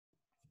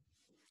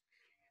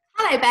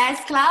Hello Bears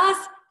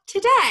class.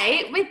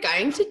 Today we're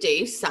going to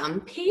do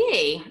some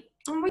PE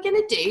and we're going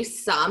to do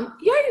some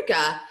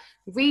yoga,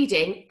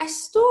 reading a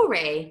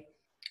story.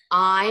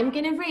 I'm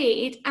going to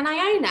read and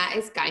Iona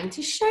is going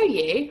to show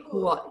you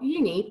what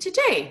you need to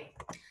do.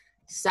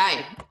 So,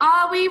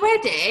 are we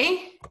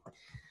ready?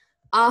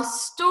 Our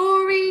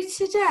story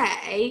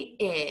today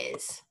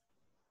is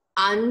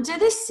Under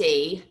the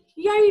Sea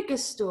Yoga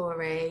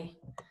Story.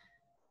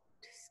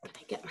 Just going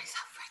to get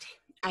myself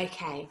ready.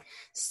 Okay,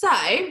 so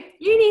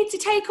you need to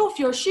take off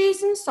your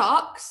shoes and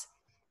socks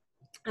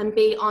and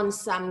be on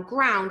some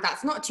ground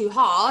that's not too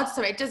hard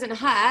so it doesn't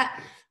hurt.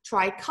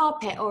 Try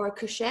carpet or a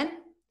cushion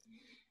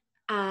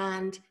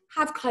and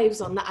have clothes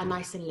on that are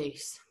nice and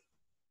loose.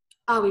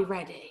 Are we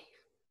ready?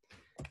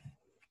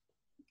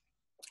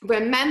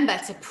 Remember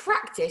to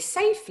practice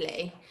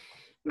safely.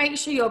 Make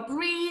sure you're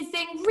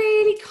breathing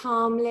really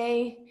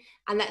calmly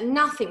and that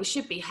nothing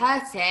should be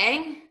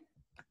hurting.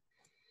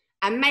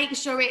 And make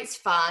sure it's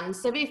fun.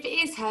 So if it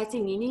is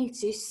hurting, you need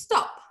to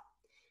stop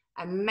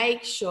and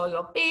make sure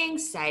you're being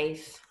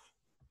safe.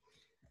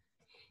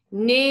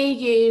 Near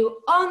you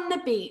on the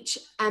beach,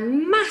 a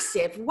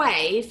massive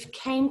wave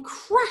came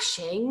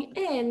crashing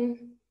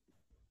in.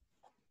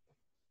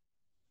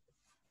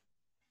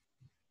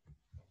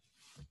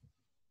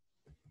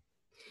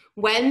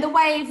 When the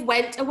wave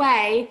went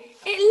away,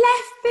 it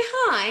left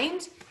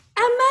behind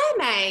a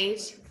mermaid.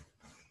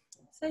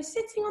 So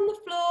sitting on the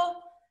floor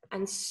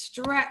and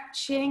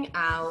stretching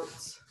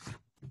out.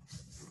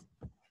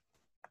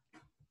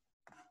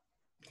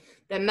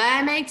 The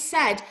mermaid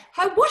said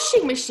her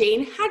washing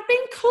machine had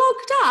been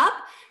clogged up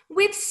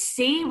with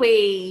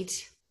seaweed.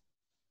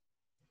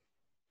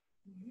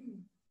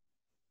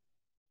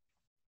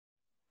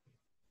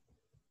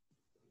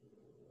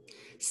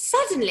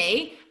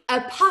 Suddenly,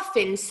 a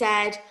puffin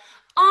said,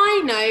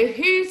 "I know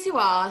who to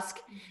ask,"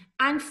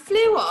 and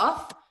flew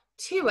off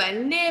to a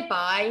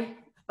nearby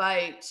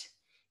boat.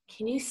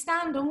 Can you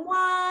stand on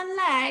one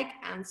leg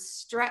and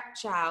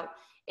stretch out?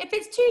 If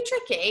it's too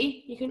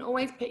tricky, you can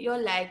always put your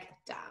leg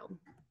down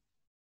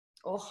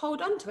or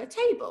hold on to a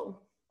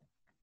table.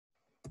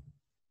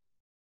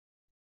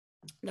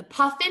 The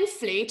puffin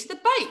flew to the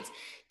boat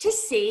to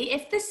see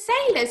if the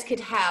sailors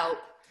could help.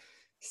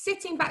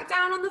 Sitting back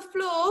down on the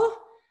floor,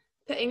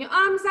 putting your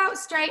arms out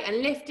straight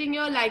and lifting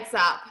your legs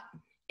up.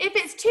 If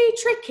it's too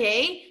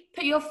tricky,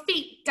 put your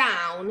feet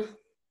down.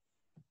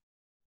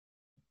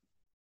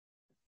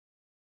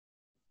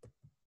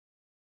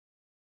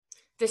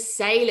 The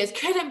sailors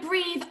couldn't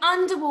breathe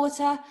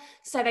underwater,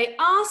 so they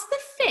asked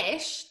the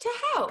fish to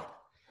help,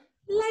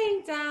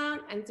 laying down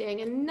and doing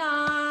a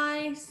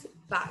nice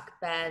back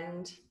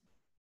bend.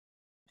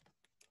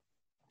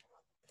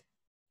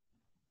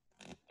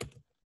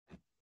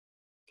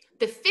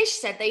 The fish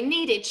said they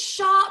needed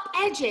sharp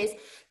edges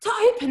to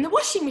open the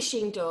washing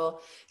machine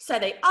door, so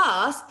they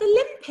asked the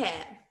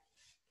limpet.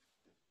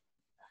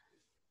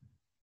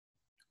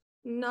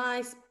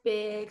 Nice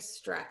big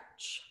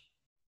stretch.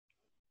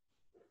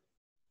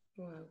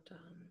 Well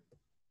done.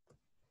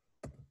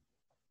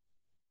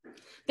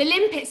 The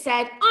limpet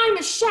said, "I'm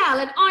a shell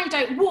and I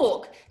don't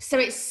walk," so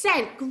it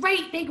sent a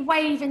great big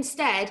wave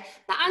instead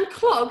that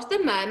unclogged the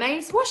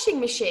mermaid's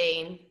washing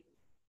machine.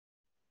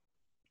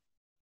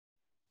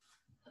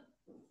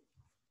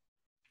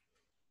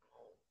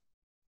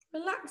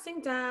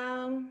 Relaxing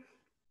down.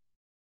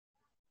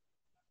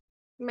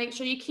 Make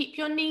sure you keep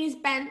your knees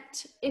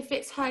bent if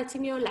it's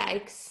hurting your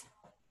legs.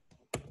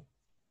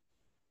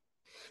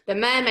 The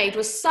mermaid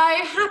was so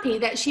happy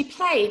that she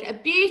played a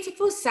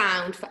beautiful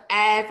sound for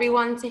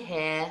everyone to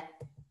hear.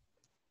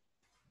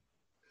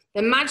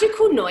 The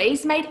magical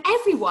noise made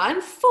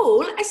everyone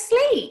fall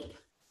asleep.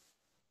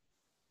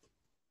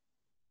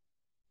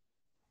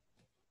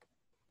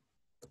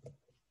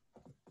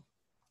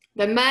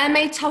 The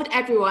mermaid told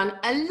everyone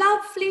a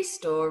lovely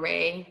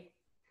story.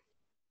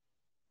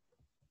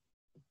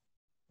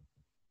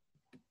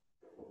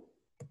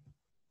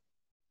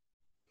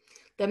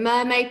 The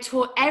mermaid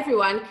taught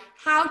everyone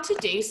how to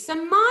do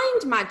some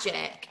mind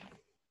magic.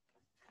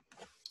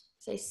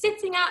 So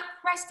sitting up,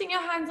 resting your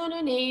hands on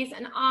your knees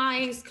and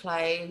eyes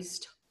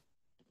closed.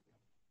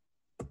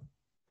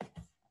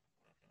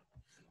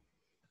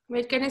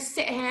 We're going to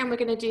sit here and we're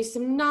going to do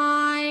some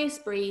nice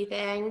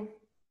breathing.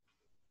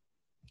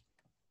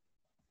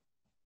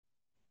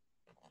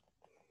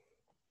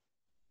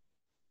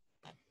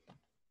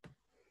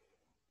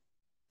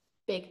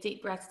 Big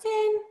deep breaths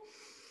in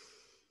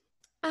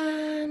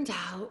and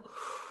out.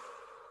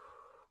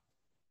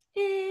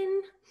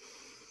 In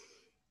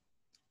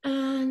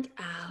and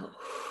out.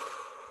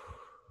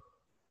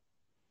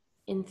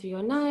 In through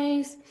your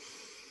nose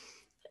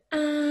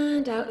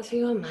and out through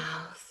your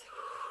mouth.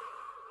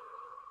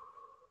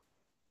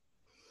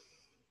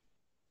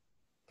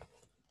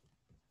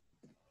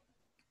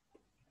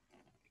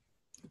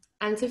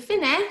 And to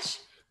finish,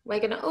 we're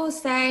going to all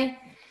say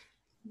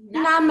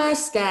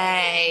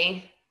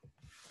Namaste.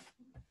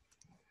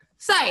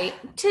 So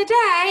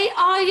today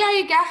our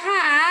yoga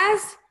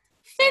has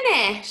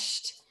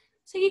finished.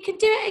 So you can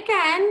do it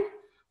again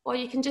or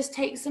you can just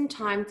take some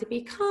time to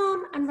be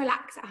calm and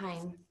relax at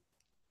home.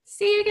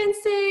 See you again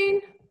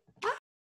soon.